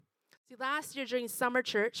See, last year during summer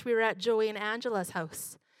church, we were at Joey and Angela's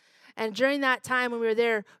house. And during that time when we were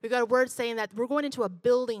there, we got a word saying that we're going into a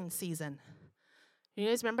building season. You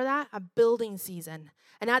guys remember that? A building season.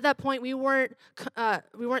 And at that point, we weren't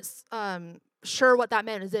sure what that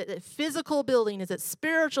meant. Is it a physical building? Is it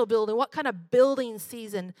spiritual building? What kind of building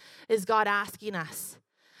season is God asking us?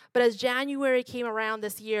 But as January came around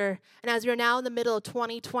this year, and as we're now in the middle of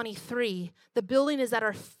 2023, the building is that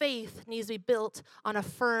our faith needs to be built on a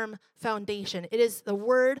firm foundation. It is the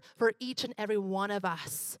word for each and every one of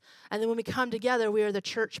us. And then when we come together, we are the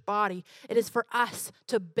church body. It is for us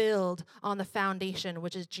to build on the foundation,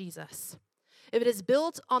 which is Jesus. If it is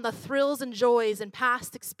built on the thrills and joys and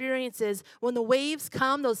past experiences, when the waves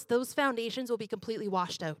come, those foundations will be completely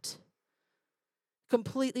washed out.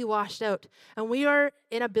 Completely washed out. And we are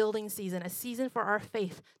in a building season, a season for our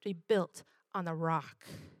faith to be built on the rock.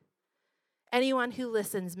 Anyone who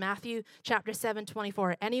listens, Matthew chapter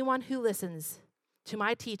 7:24, anyone who listens to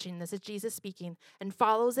my teaching, this is Jesus speaking, and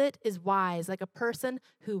follows it is wise, like a person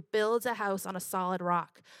who builds a house on a solid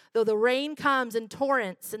rock. Though the rain comes in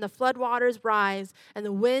torrents and the floodwaters rise and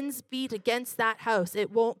the winds beat against that house,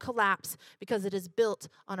 it won't collapse because it is built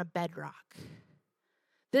on a bedrock.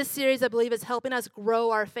 This series, I believe, is helping us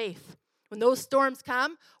grow our faith. When those storms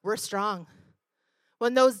come, we're strong.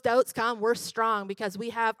 When those doubts come, we're strong because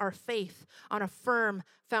we have our faith on a firm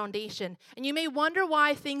foundation. And you may wonder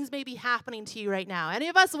why things may be happening to you right now. Any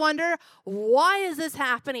of us wonder, why is this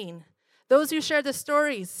happening? Those who share the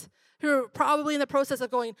stories, who are probably in the process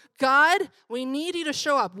of going, God, we need you to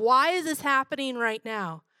show up. Why is this happening right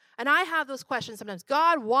now? And I have those questions sometimes.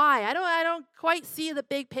 God, why? I don't quite see the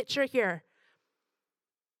big picture here.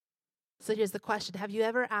 So here's the question. Have you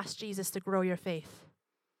ever asked Jesus to grow your faith?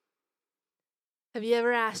 Have you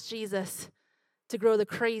ever asked Jesus to grow the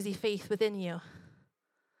crazy faith within you?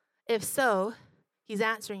 If so, he's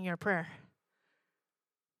answering your prayer.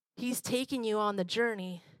 He's taking you on the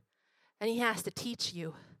journey, and he has to teach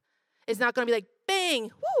you. It's not going to be like, bang,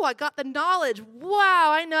 whoo, I got the knowledge.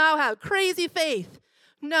 Wow, I now have crazy faith.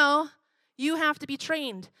 No, you have to be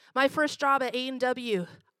trained. My first job at A&W,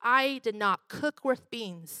 I did not cook worth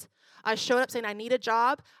beans. I showed up saying I need a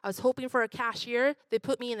job. I was hoping for a cashier. They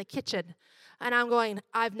put me in the kitchen. And I'm going,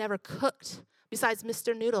 I've never cooked besides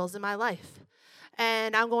Mr. Noodles in my life.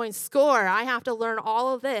 And I'm going, score. I have to learn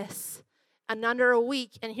all of this in under a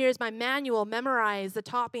week. And here's my manual, memorize the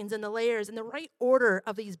toppings and the layers in the right order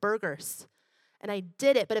of these burgers. And I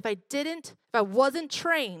did it. But if I wasn't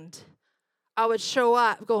trained, I would show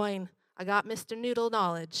up going, I got Mr. Noodle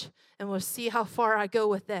knowledge. And we'll see how far I go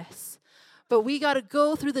with this. But we got to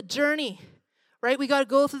go through the journey, right? We got to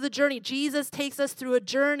go through the journey. Jesus takes us through a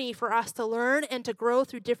journey for us to learn and to grow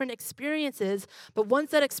through different experiences. But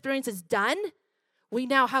once that experience is done, we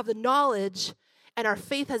now have the knowledge and our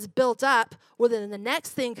faith has built up. Well, then the next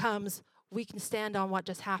thing comes, we can stand on what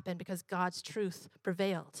just happened because God's truth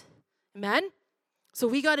prevailed. Amen? So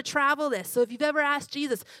we got to travel this. So if you've ever asked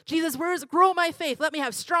Jesus, grow my faith. Let me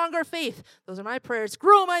have stronger faith. Those are my prayers.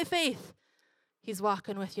 Grow my faith. He's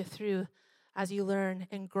walking with you through as you learn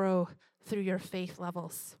and grow through your faith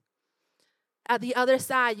levels. At the other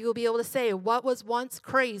side, you will be able to say, what was once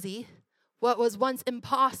crazy, what was once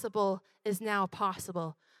impossible is now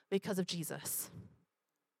possible because of Jesus.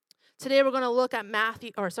 Today we're going to look at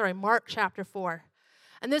Mark chapter 4.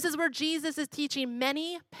 And this is where Jesus is teaching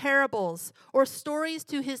many parables or stories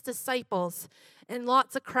to his disciples, and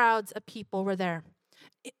lots of crowds of people were there.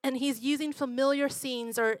 And he's using familiar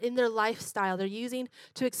scenes or in their lifestyle. They're using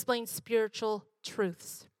to explain spiritual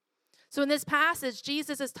truths. So in this passage,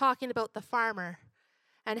 Jesus is talking about the farmer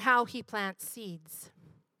and how he plants seeds.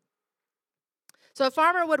 So a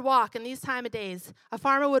farmer would walk in these time of days. A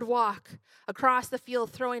farmer would walk across the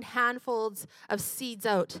field throwing handfuls of seeds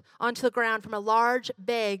out onto the ground from a large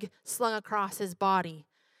bag slung across his body.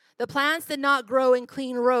 The plants did not grow in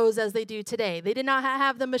clean rows as they do today. They did not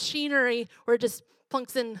have the machinery where it just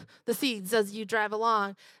plunks in the seeds as you drive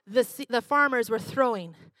along. The farmers were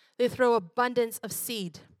throwing. They throw abundance of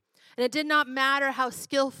seed. And it did not matter how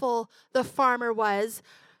skillful the farmer was.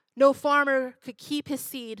 No farmer could keep his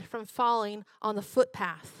seed from falling on the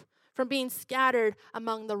footpath, from being scattered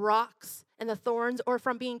among the rocks and the thorns, or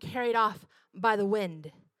from being carried off by the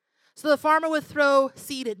wind. So the farmer would throw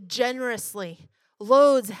seed generously,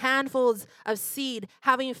 loads, handfuls of seed,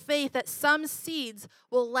 having faith that some seeds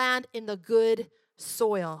will land in the good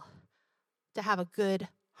soil to have a good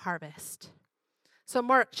harvest. So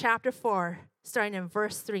Mark chapter 4, starting in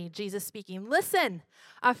verse 3, Jesus speaking, "Listen,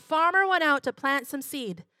 a farmer went out to plant some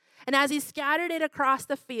seed, and as he scattered it across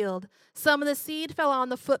the field, some of the seed fell on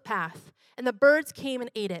the footpath, and the birds came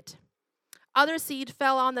and ate it. Other seed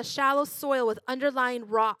fell on the shallow soil with underlying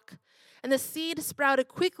rock, and the seed sprouted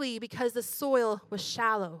quickly because the soil was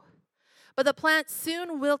shallow. But the plant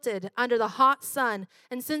soon wilted under the hot sun,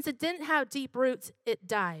 and since it didn't have deep roots, it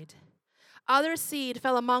died. Other seed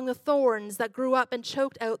fell among the thorns that grew up and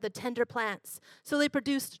choked out the tender plants, so they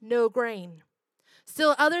produced no grain.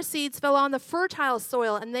 Still other seeds fell on the fertile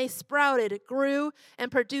soil, and they sprouted, grew,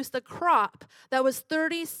 and produced a crop that was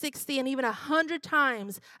 30, 60, and even 100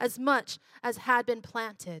 times as much as had been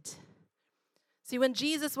planted. See, when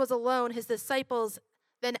Jesus was alone, his disciples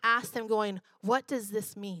then asked him, going, "What does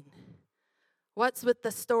this mean? What's with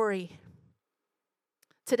the story?"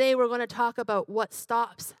 Today we're going to talk about what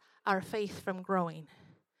stops our faith from growing.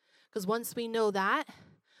 Because once we know that,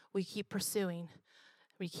 we keep pursuing.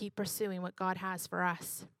 We keep pursuing what God has for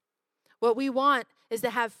us. What we want is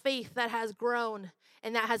to have faith that has grown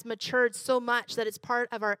and that has matured so much that it's part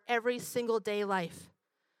of our every single day life.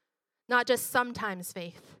 Not just sometimes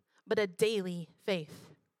faith, but a daily faith.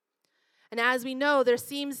 And as we know, there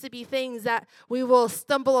seems to be things that we will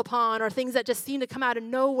stumble upon or things that just seem to come out of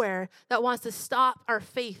nowhere that wants to stop our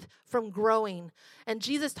faith from growing. And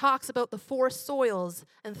Jesus talks about the 4 soils,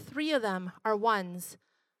 and 3 of them are ones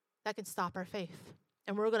that can stop our faith.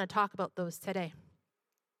 And we're going to talk about those today.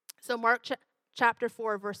 So Mark chapter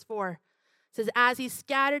 4, verse 4 says, "As he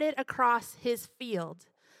scattered it across his field,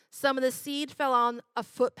 some of the seed fell on a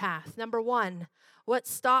footpath." Number 1, what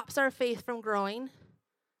stops our faith from growing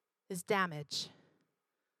is damage.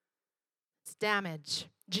 It's damage.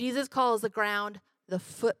 Jesus calls the ground the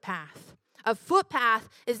footpath. A footpath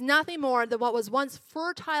is nothing more than what was once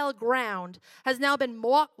fertile ground has now been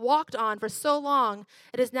walked on for so long,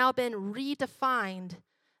 it has now been redefined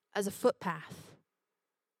as a footpath.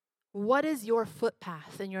 What is your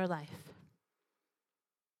footpath in your life?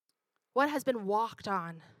 What has been walked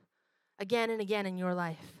on again and again in your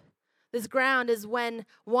life? This ground is when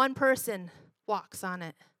one person walks on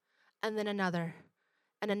it, and then another,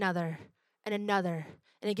 and another, and another,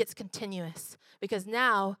 and it gets continuous because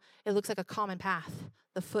now it looks like a common path,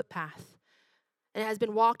 the footpath. And it has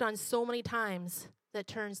been walked on so many times that it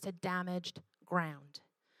turns to damaged ground.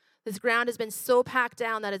 This ground has been so packed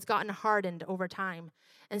down that it's gotten hardened over time.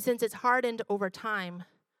 And since it's hardened over time,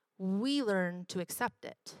 we learn to accept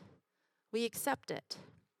it. We accept it.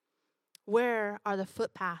 Where are the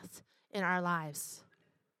footpaths in our lives?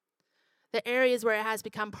 The areas where it has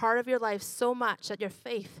become part of your life so much that your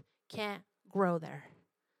faith can't grow there.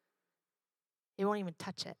 You won't even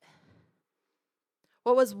touch it.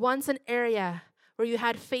 What was once an area where you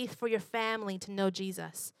had faith for your family to know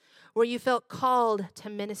Jesus, where you felt called to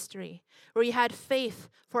ministry, where you had faith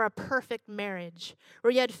for a perfect marriage,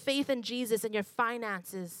 where you had faith in Jesus in your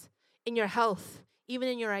finances, in your health, even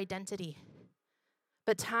in your identity.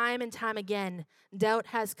 But time and time again, doubt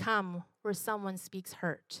has come where someone speaks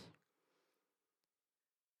hurt,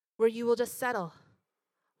 where you will just settle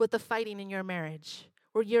with the fighting in your marriage,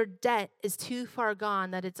 where your debt is too far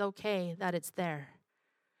gone that it's okay that it's there,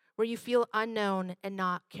 where you feel unknown and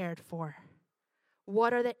not cared for.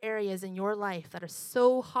 What are the areas in your life that are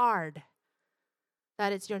so hard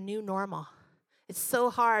that it's your new normal? It's so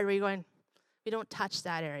hard where you're going, we don't touch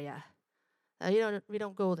that area. We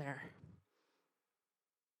don't go there.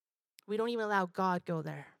 We don't even allow God go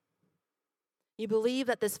there. You believe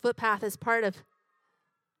that this footpath is part of,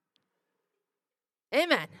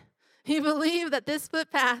 amen. You believe that this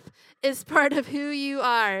footpath is part of who you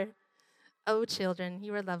are. Oh, children,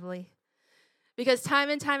 you are lovely. Because time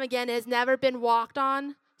and time again, it has never been walked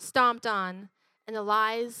on, stomped on, and the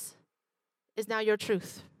lies is now your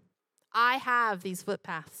truth. I have these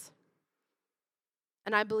footpaths.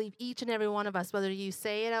 And I believe each and every one of us, whether you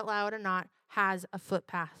say it out loud or not, has a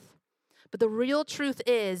footpath. But the real truth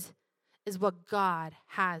is what God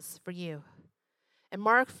has for you. And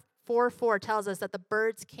Mark 4:4 tells us that the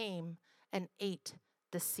birds came and ate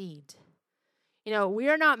the seed. You know, we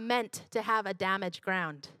are not meant to have a damaged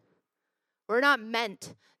ground. We're not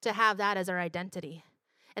meant to have that as our identity.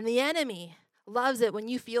 And the enemy loves it when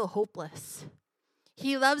you feel hopeless.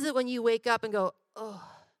 He loves it when you wake up and go, oh,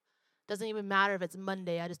 doesn't even matter if it's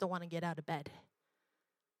Monday, I just don't want to get out of bed.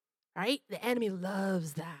 Right? The enemy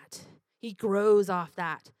loves that. He grows off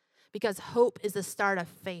that because hope is the start of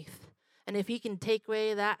faith. And if he can take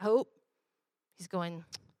away that hope, he's going,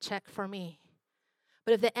 check for me.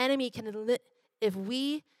 But if the enemy can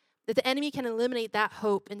eliminate that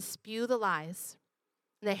hope and spew the lies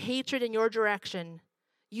and the hatred in your direction,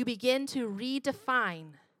 you begin to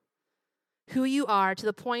redefine who you are to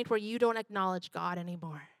the point where you don't acknowledge God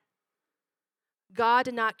anymore. God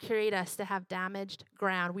did not create us to have damaged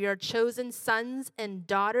ground. We are chosen sons and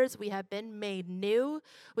daughters. We have been made new.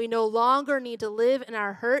 We no longer need to live in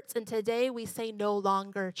our hurts. And today we say no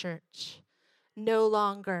longer, church. No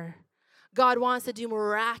longer. God wants to do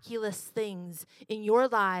miraculous things in your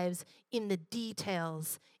lives, in the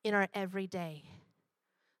details, in our everyday.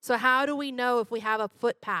 So how do we know if we have a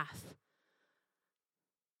footpath?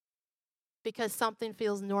 Because something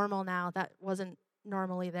feels normal now that wasn't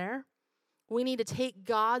normally there. We need to take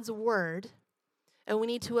God's word and we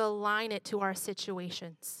need to align it to our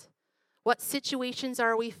situations. What situations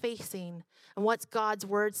are we facing? And what's God's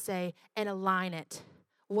word say? And align it.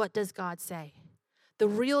 What does God say? The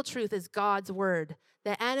real truth is God's word.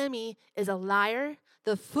 The enemy is a liar.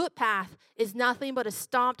 The footpath is nothing but a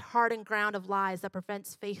stomped, hardened ground of lies that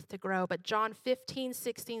prevents faith to grow. But John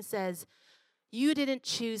 15:16 says, "You didn't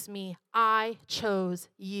choose me, I chose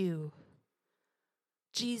you."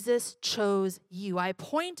 Jesus chose you. I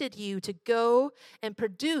appointed you to go and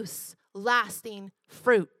produce lasting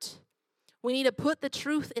fruit. We need to put the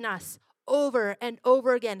truth in us over and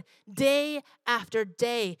over again, day after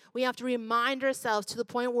day. We have to remind ourselves to the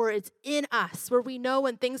point where it's in us, where we know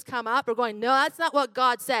when things come up, we're going, no, that's not what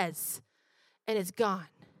God says. And it's gone.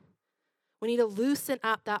 We need to loosen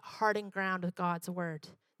up that hardened ground with God's word.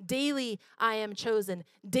 Daily, I am chosen.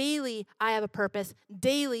 Daily, I have a purpose.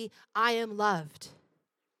 Daily, I am loved.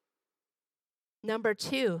 Number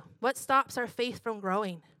 2, what stops our faith from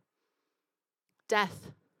growing?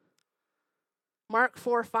 Death. Mark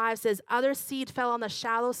 4:5 says, other seed fell on the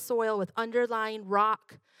shallow soil with underlying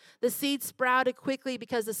rock. The seed sprouted quickly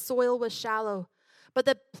because the soil was shallow. But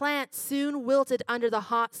the plant soon wilted under the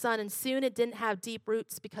hot sun, and soon it didn't have deep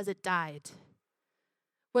roots because it died.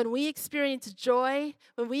 When we experience joy,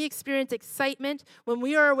 when we experience excitement, when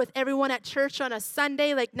we are with everyone at church on a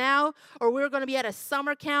Sunday like now, or we're going to be at a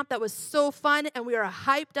summer camp that was so fun and we are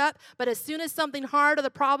hyped up, but as soon as something hard or the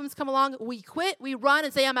problems come along, we quit, we run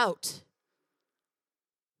and say, I'm out.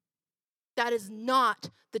 That is not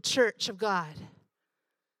the church of God.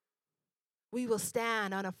 We will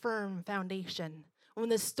stand on a firm foundation. When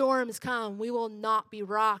the storms come, we will not be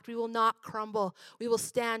rocked. We will not crumble. We will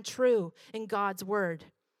stand true in God's word.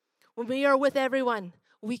 When we are with everyone,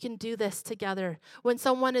 we can do this together. When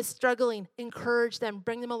someone is struggling, encourage them,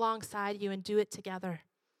 bring them alongside you and do it together.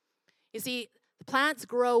 You see, the plants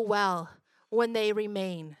grow well when they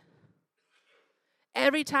remain.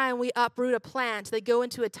 Every time we uproot a plant, they go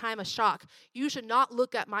into a time of shock. You should not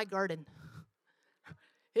look at my garden.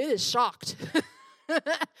 It is shocked.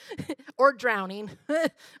 Or drowning.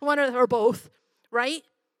 One or both, right?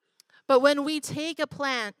 But when we take a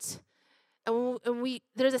plant, and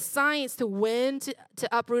there's a science to when to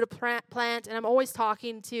uproot a plant, and I'm always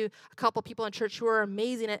talking to a couple people in church who are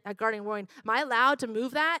amazing at gardening. Am I allowed to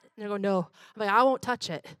move that? And they go, no. I'm like, I won't touch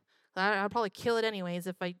it. I'll probably kill it anyways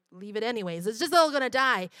if I leave it anyways. It's just all going to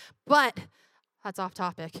die. But that's off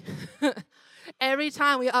topic. Every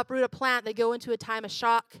time we uproot a plant, they go into a time of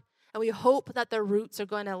shock, and we hope that their roots are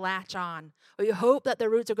going to latch on. We hope that their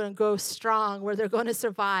roots are going to grow strong, where they're going to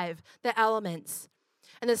survive the elements.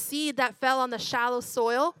 And the seed that fell on the shallow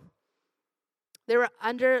soil, there were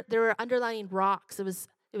underlying rocks. It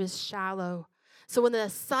was shallow. So when the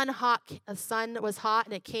sun was hot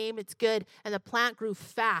and it came, it's good, and the plant grew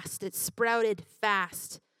fast. It sprouted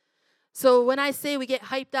fast. So when I say we get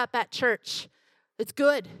hyped up at church, it's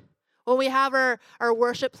good. When we have our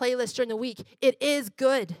worship playlist during the week, it is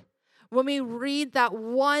good. When we read that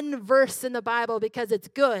one verse in the Bible because it's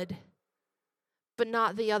good, but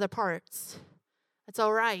not the other parts, it's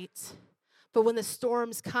all right. But when the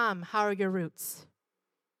storms come, how are your roots?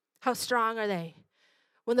 How strong are they?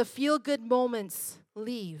 When the feel-good moments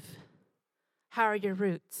leave, how are your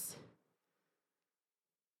roots?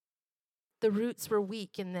 The roots were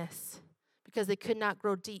weak in this because they could not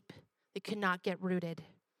grow deep. They could not get rooted.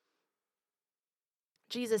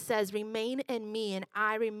 Jesus says, remain in me and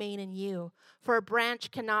I remain in you. For a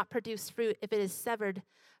branch cannot produce fruit if it is severed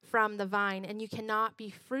from the vine, and you cannot be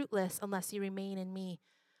fruitless unless you remain in me.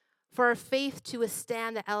 For our faith to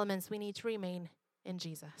withstand the elements, we need to remain in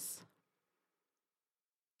Jesus.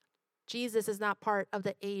 Jesus is not part of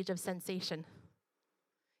the age of sensation.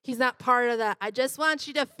 He's not part of that. I just want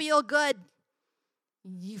you to feel good.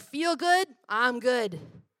 You feel good? I'm good.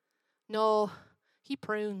 No, he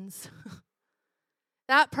prunes.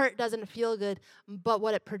 That part doesn't feel good, but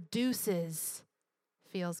what it produces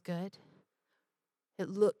feels good. It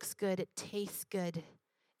looks good. It tastes good.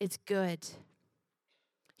 It's good.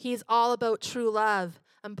 He's all about true love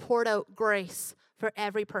and poured out grace for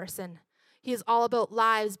every person. He is all about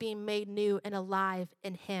lives being made new and alive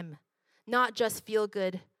in him. Not just feel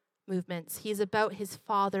good, movements. He's about his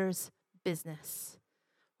Father's business,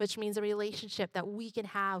 which means a relationship that we can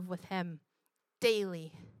have with him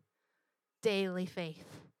daily. Daily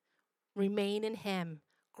faith. Remain in him.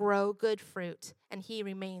 Grow good fruit. And he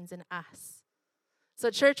remains in us. So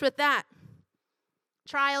church, with that,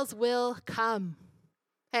 trials will come.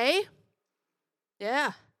 Hey?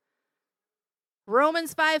 Yeah.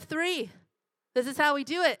 Romans 5:3. This is how we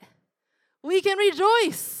do it. We can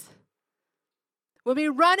rejoice when we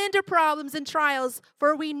run into problems and trials,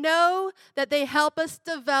 for we know that they help us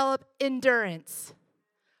develop endurance.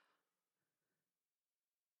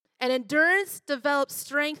 And endurance develops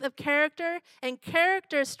strength of character, and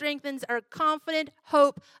character strengthens our confident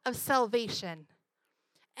hope of salvation.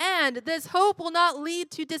 And this hope will not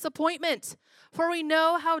lead to disappointment, for we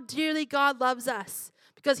know how dearly God loves us,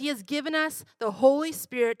 because he has given us the Holy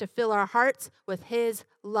Spirit to fill our hearts with his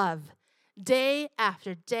love. Day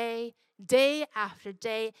after day, day after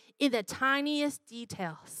day, in the tiniest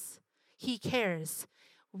details, he cares.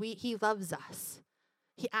 He loves us.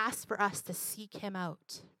 He asks for us to seek him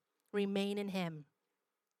out. Remain in him.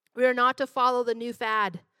 We are not to follow the new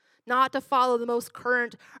fad, not to follow the most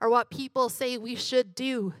current or what people say we should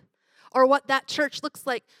do or what that church looks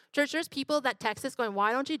like. Church, there's people that text us going,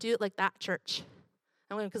 why don't you do it like that church?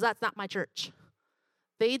 I'm going, because that's not my church.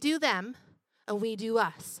 They do them and we do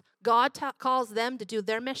us. God calls them to do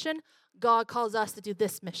their mission. God calls us to do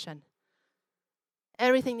this mission.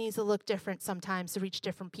 Everything needs to look different sometimes to reach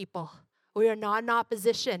different people. We are not in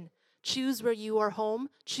opposition. Choose where you are home.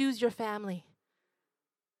 Choose your family.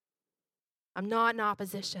 I'm not in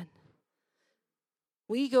opposition.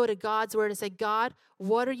 We go to God's word and say, God,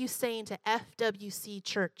 what are you saying to FWC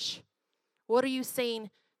Church? What are you saying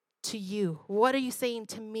to you? What are you saying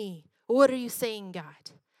to me? What are you saying,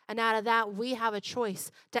 God? And out of that, we have a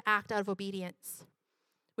choice to act out of obedience.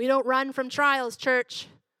 We don't run from trials, church.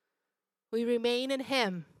 We remain in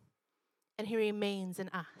him, and he remains in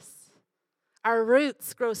us. Our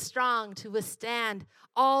roots grow strong to withstand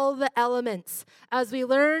all the elements. As we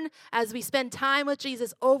learn, as we spend time with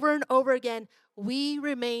Jesus over and over again, we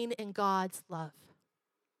remain in God's love.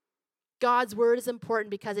 God's word is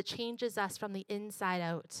important because it changes us from the inside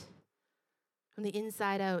out. From the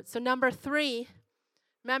inside out. So number 3,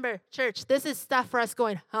 remember, church, this is stuff for us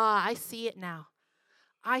going, I see it now.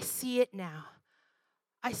 I see it now.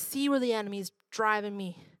 I see where the enemy's driving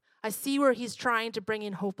me. I see where he's trying to bring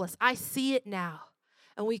in hopeless. I see it now.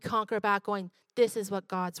 And we conquer back going, this is what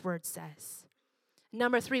God's word says.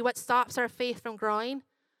 Number 3, what stops our faith from growing?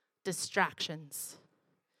 Distractions.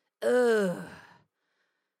 Ugh.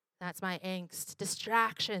 That's my angst.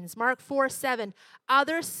 Distractions. Mark 4:7.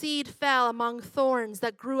 Other seed fell among thorns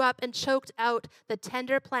that grew up and choked out the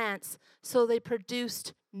tender plants, so they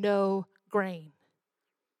produced no grain.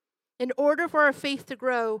 In order for our faith to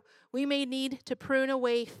grow, we may need to prune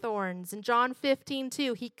away thorns. In John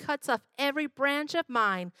 15:2, he cuts off every branch of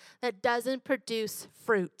mine that doesn't produce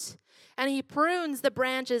fruit. And he prunes the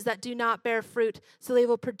branches that do not bear fruit, so they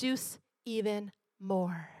will produce even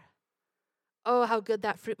more. Oh, how good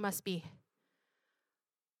that fruit must be.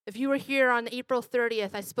 If you were here on April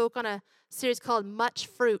 30th, I spoke on a series called Much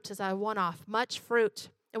Fruit as a one-off. Much fruit,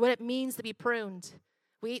 and what it means to be pruned.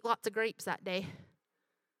 We ate lots of grapes that day.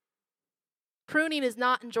 Pruning is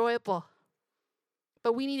not enjoyable,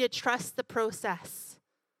 but we need to trust the process.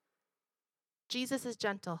 Jesus is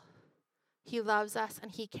gentle. He loves us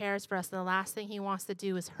and he cares for us. And the last thing he wants to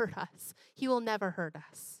do is hurt us. He will never hurt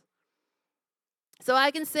us. So I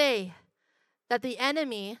can say that the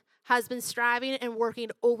enemy has been striving and working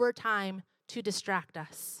overtime to distract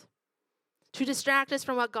us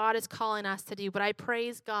from what God is calling us to do. But I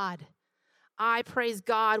praise God.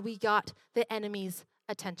 We got the enemy's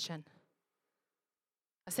attention.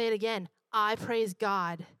 I say it again. I praise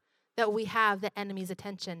God that we have the enemy's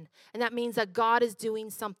attention. And that means that God is doing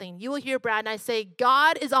something. You will hear Brad and I say,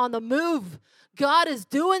 God is on the move. God is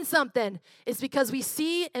doing something. It's because we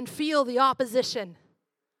see and feel the opposition.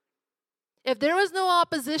 If there was no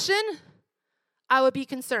opposition, I would be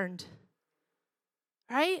concerned.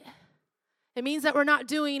 Right? It means that we're not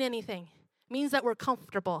doing anything. It means that we're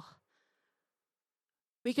comfortable.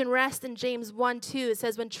 We can rest in James 1:2. It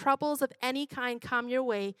says, when troubles of any kind come your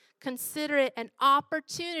way, consider it an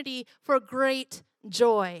opportunity for great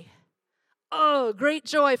joy. Oh, great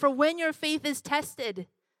joy. For when your faith is tested,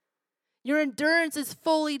 your endurance is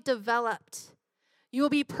fully developed. You will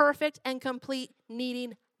be perfect and complete,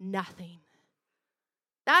 needing nothing.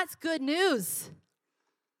 That's good news.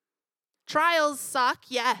 Trials suck,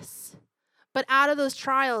 yes. But out of those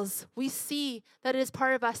trials, we see that it is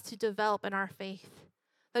part of us to develop in our faith.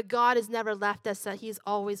 that God has never left us, that he's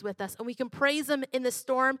always with us. And we can praise him in the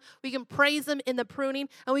storm, we can praise him in the pruning,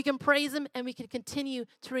 and we can praise him and we can continue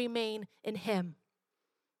to remain in him.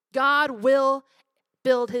 God will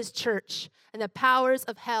build his church, and the powers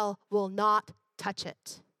of hell will not touch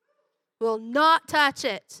it. Will not touch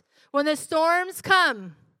it. When the storms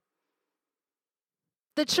come,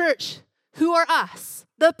 the church, who are us,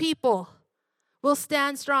 the people, will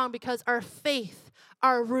stand strong because our faith,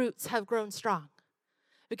 our roots have grown strong.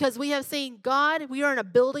 Because we have seen, God, we are in a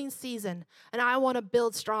building season, and I want to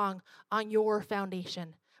build strong on your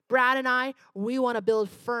foundation. Brad and I, we want to build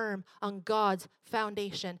firm on God's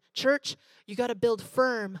foundation. Church, you got to build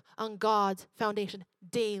firm on God's foundation.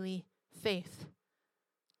 Daily faith.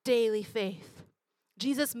 Daily faith.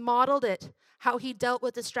 Jesus modeled it, how he dealt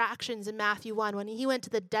with distractions in Matthew 1 when he went to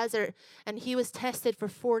the desert and he was tested for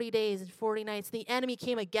 40 days and 40 nights. The enemy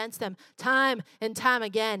came against him time and time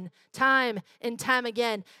again, time and time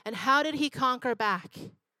again. And how did he conquer back?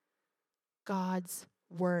 God's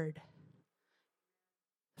word.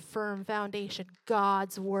 Firm foundation,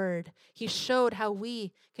 God's word. He showed how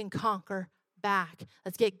we can conquer back.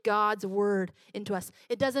 Let's get God's word into us.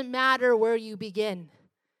 It doesn't matter where you begin.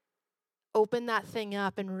 Open that thing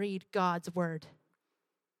up and read God's word.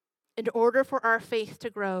 In order for our faith to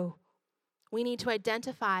grow, we need to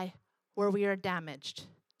identify where we are damaged.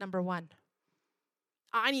 Number one,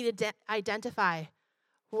 I need to identify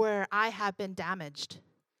where I have been damaged.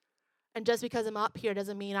 And just because I'm up here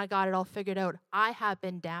doesn't mean I got it all figured out. I have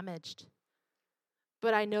been damaged.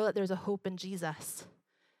 But I know that there's a hope in Jesus.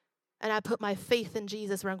 And I put my faith in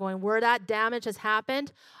Jesus where I'm going, where that damage has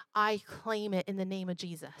happened, I claim it in the name of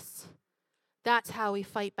Jesus. That's how we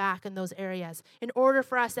fight back in those areas. In order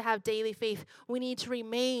for us to have daily faith, we need to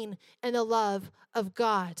remain in the love of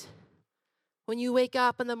God. When you wake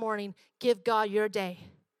up in the morning, give God your day.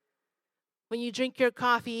 When you drink your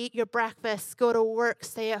coffee, eat your breakfast, go to work,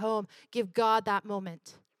 stay at home, give God that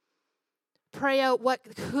moment. Pray out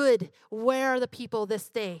where are the people this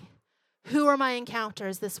day? Who are my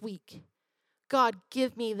encounters this week? God,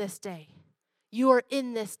 give me this day. You are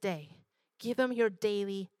in this day. Give him your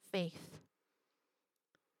daily faith.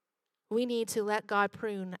 We need to let God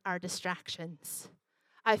prune our distractions.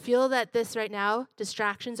 I feel that this right now,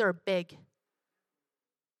 distractions are big.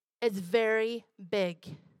 It's very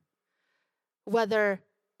big. Whether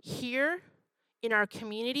here, in our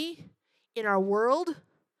community, in our world,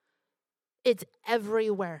 it's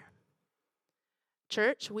everywhere.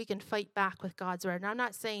 Church, we can fight back with God's word. And I'm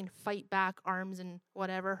not saying fight back, arms and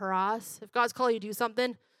whatever, hurrahs. If God's called you to do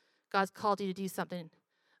something, God's called you to do something.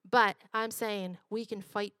 But I'm saying we can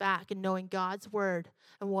fight back in knowing God's word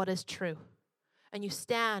and what is true. And you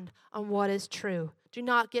stand on what is true. Do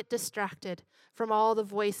not get distracted from all the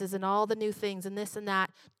voices and all the new things and this and that.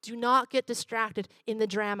 Do not get distracted in the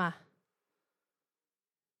drama.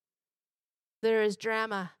 There is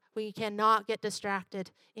drama. We cannot get distracted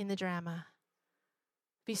in the drama.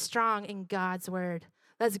 Be strong in God's word.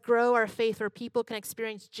 Let's grow our faith where people can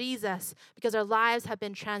experience Jesus because our lives have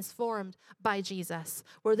been transformed by Jesus,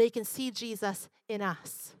 where they can see Jesus in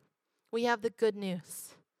us. We have the good news.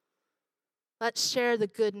 Let's share the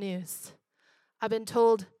good news. I've been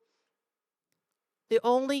told the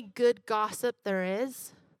only good gossip there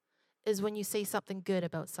is when you say something good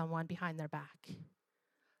about someone behind their back.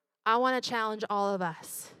 I want to challenge all of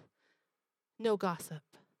us. No gossip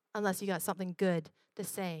unless you got something good to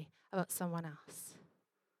say about someone else.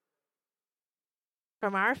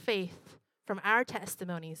 From our faith, from our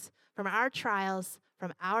testimonies, from our trials,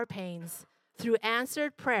 from our pains, through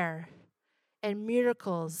answered prayer and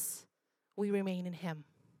miracles, we remain in him.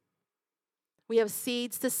 We have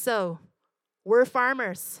seeds to sow. We're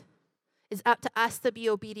farmers. It's up to us to be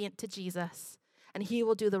obedient to Jesus, and he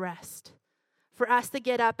will do the rest. For us to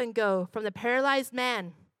get up and go from the paralyzed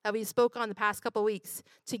man that we spoke on the past couple weeks,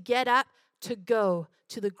 to get up, to go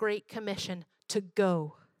to the Great Commission, to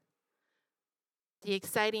go. The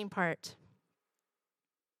exciting part,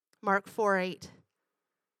 Mark 4:8.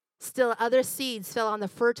 Still other seeds fell on the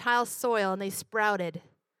fertile soil and they sprouted.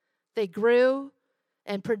 They grew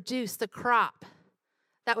and produced a crop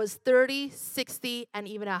that was 30, 60, and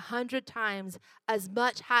even 100 times as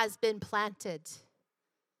much has been planted.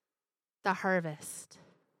 The harvest.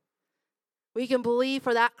 We can believe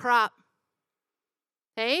for that crop.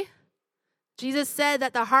 Hey? Jesus said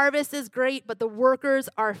that the harvest is great, but the workers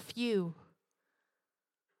are few.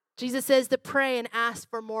 Jesus says to pray and ask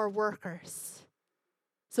for more workers.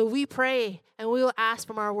 So we pray and we will ask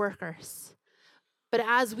for more workers. But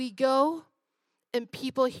as we go and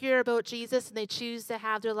people hear about Jesus and they choose to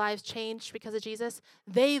have their lives changed because of Jesus,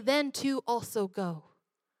 they then too also go.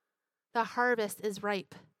 The harvest is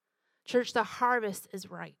ripe. Church, the harvest is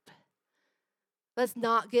ripe. Let's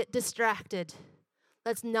not get distracted.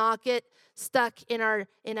 Let's not get stuck in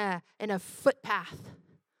a footpath.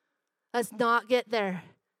 Let's not get there.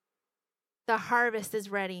 The harvest is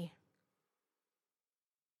ready.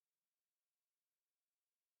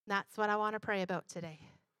 That's what I want to pray about today.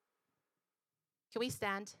 Can we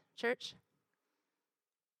stand, church?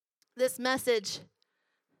 This message,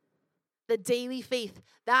 the daily faith,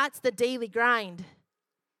 that's the daily grind.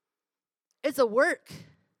 It's a work,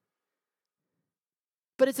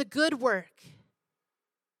 but it's a good work.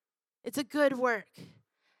 It's a good work.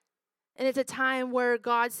 And it's a time where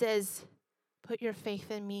God says, put your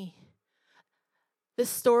faith in me. The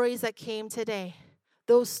stories that came today,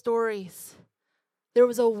 those stories, there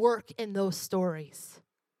was a work in those stories.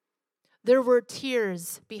 There were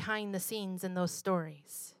tears behind the scenes in those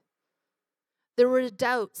stories. There were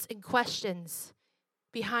doubts and questions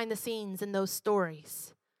behind the scenes in those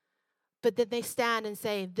stories. But then they stand and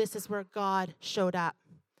say, this is where God showed up.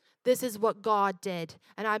 This is what God did.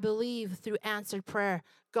 And I believe through answered prayer,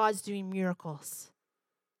 God's doing miracles.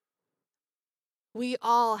 We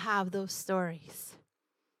all have those stories.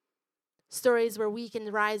 Stories where we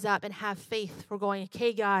can rise up and have faith. We're going,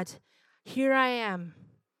 okay, God, here I am.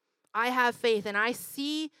 I have faith and I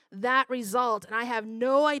see that result and I have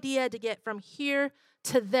no idea to get from here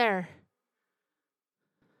to there.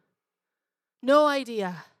 No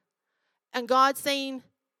idea. And God's saying,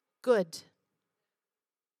 good.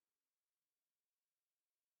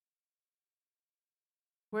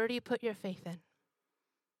 Where do you put your faith in?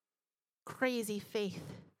 Crazy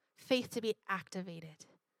faith. Faith to be activated.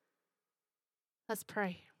 Let's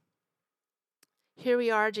pray. Here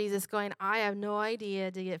we are, Jesus, going, I have no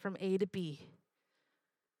idea to get from A to B.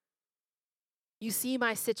 You see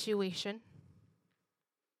my situation.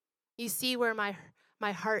 You see where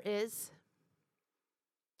my heart is.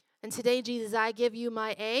 And today, Jesus, I give you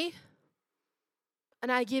my A,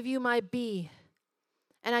 and I give you my B,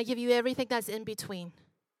 and I give you everything that's in between.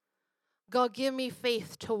 God, give me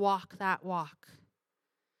faith to walk that walk.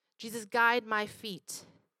 Jesus, guide my feet.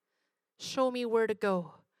 Show me where to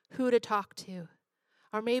go, who to talk to.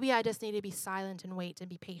 Or maybe I just need to be silent and wait and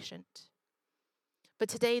be patient. But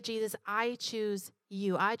today, Jesus, I choose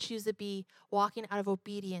you. I choose to be walking out of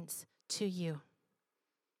obedience to you.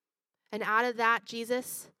 And out of that,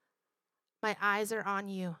 Jesus, my eyes are on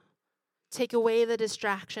you. Take away the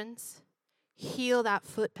distractions. Heal that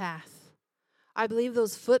footpath. I believe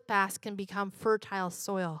those footpaths can become fertile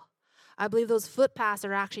soil. I believe those footpaths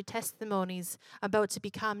are actually testimonies about to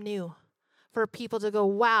become new. For people to go,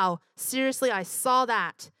 wow, seriously, I saw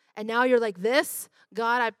that. And now you're like this?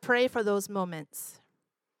 God, I pray for those moments.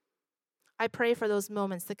 I pray for those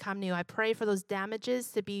moments to come new. I pray for those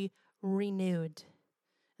damages to be renewed.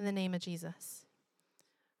 In the name of Jesus.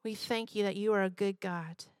 We thank you that you are a good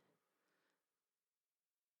God.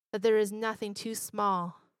 That there is nothing too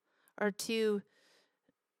small or too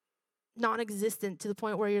non-existent to the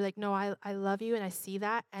point where you're like, no, I love you and I see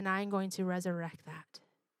that and I'm going to resurrect that.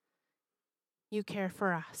 You care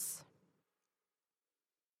for us.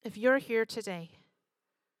 If you're here today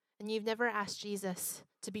and you've never asked Jesus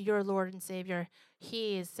to be your Lord and Savior,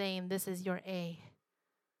 he is saying this is your A.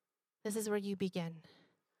 This is where you begin.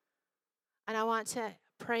 And I want to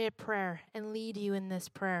pray a prayer and lead you in this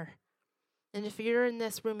prayer. And if you're in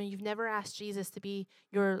this room and you've never asked Jesus to be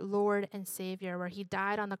your Lord and Savior, where he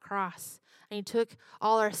died on the cross and he took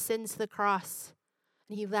all our sins to the cross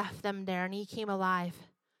and he left them there and he came alive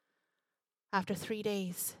after 3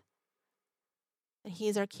 days. And he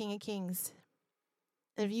is our King of Kings.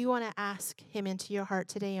 And if you want to ask him into your heart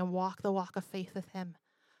today and walk the walk of faith with him,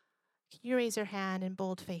 can you raise your hand in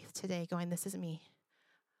bold faith today going, this is me.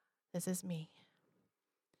 This is me.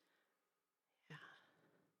 Yeah.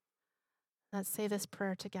 Let's say this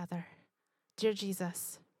prayer together. Dear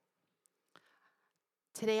Jesus,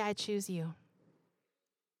 today I choose you.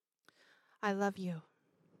 I love you.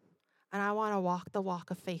 And I want to walk the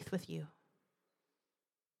walk of faith with you.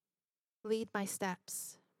 Lead my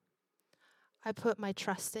steps. I put my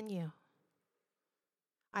trust in you.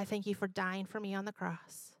 I thank you for dying for me on the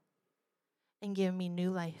cross and giving me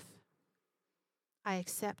new life. I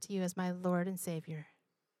accept you as my Lord and Savior.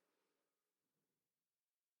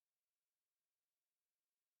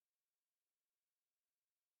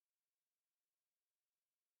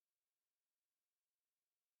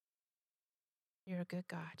 You're a good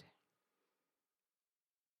God.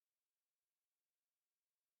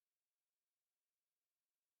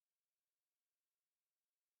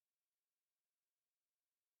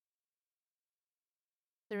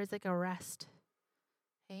 There is like a rest.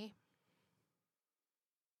 Hey?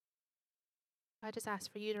 I just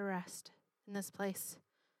ask for you to rest in this place.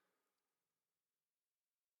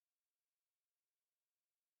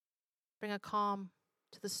 Bring a calm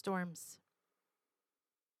to the storms.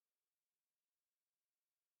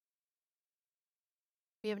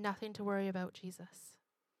 We have nothing to worry about, Jesus.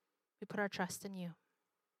 We put our trust in you.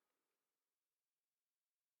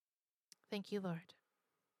 Thank you, Lord.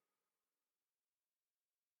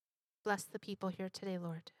 Bless the people here today,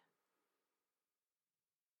 Lord.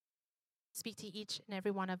 Speak to each and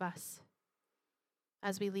every one of us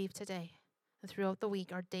as we leave today and throughout the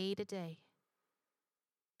week, our day to day.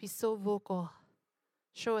 Be so vocal.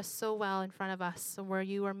 Show us so well in front of us and where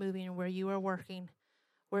you are moving and where you are working,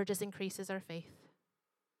 where it just increases our faith.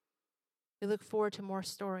 We look forward to more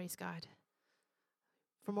stories, God,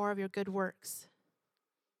 for more of your good works.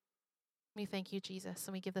 We thank you, Jesus,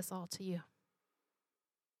 and we give this all to you.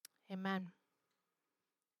 Amen.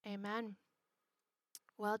 Amen.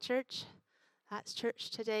 Well, church, that's church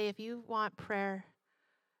today. If you want prayer,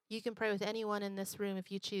 you can pray with anyone in this room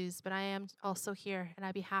if you choose, but I am also here, and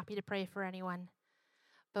I'd be happy to pray for anyone.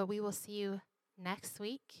 But we will see you next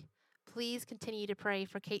week. Please continue to pray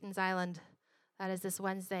for Cait's Island. That is this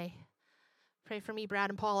Wednesday. Pray for me,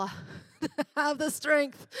 Brad and Paula. Have the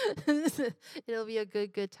strength. It'll be a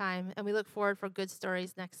good time. And we look forward for good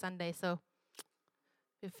stories next Sunday. So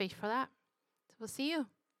we have faith for that. So we'll see you.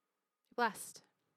 Be blessed.